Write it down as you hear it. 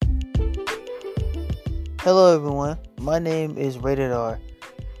Hello everyone, my name is Rated R,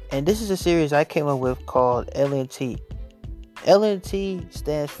 and this is a series I came up with called LNT. LNT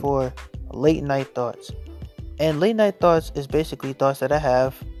stands for Late Night Thoughts, and late night thoughts is basically thoughts that I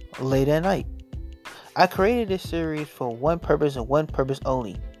have late at night. I created this series for one purpose and one purpose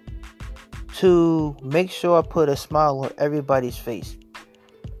only, to make sure I put a smile on everybody's face.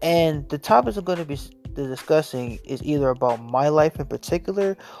 And the topics I'm going to be discussing is either about my life in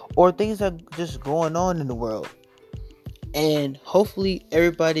particular or things that are just going on in the world. And hopefully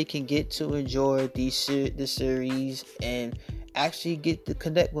everybody can get to enjoy this series and actually get to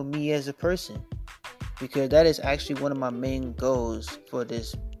connect with me as a person, because that is actually one of my main goals for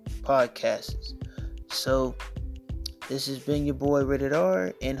this podcast. So this has been your boy Rated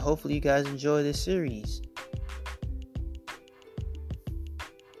R, and hopefully you guys enjoy this series.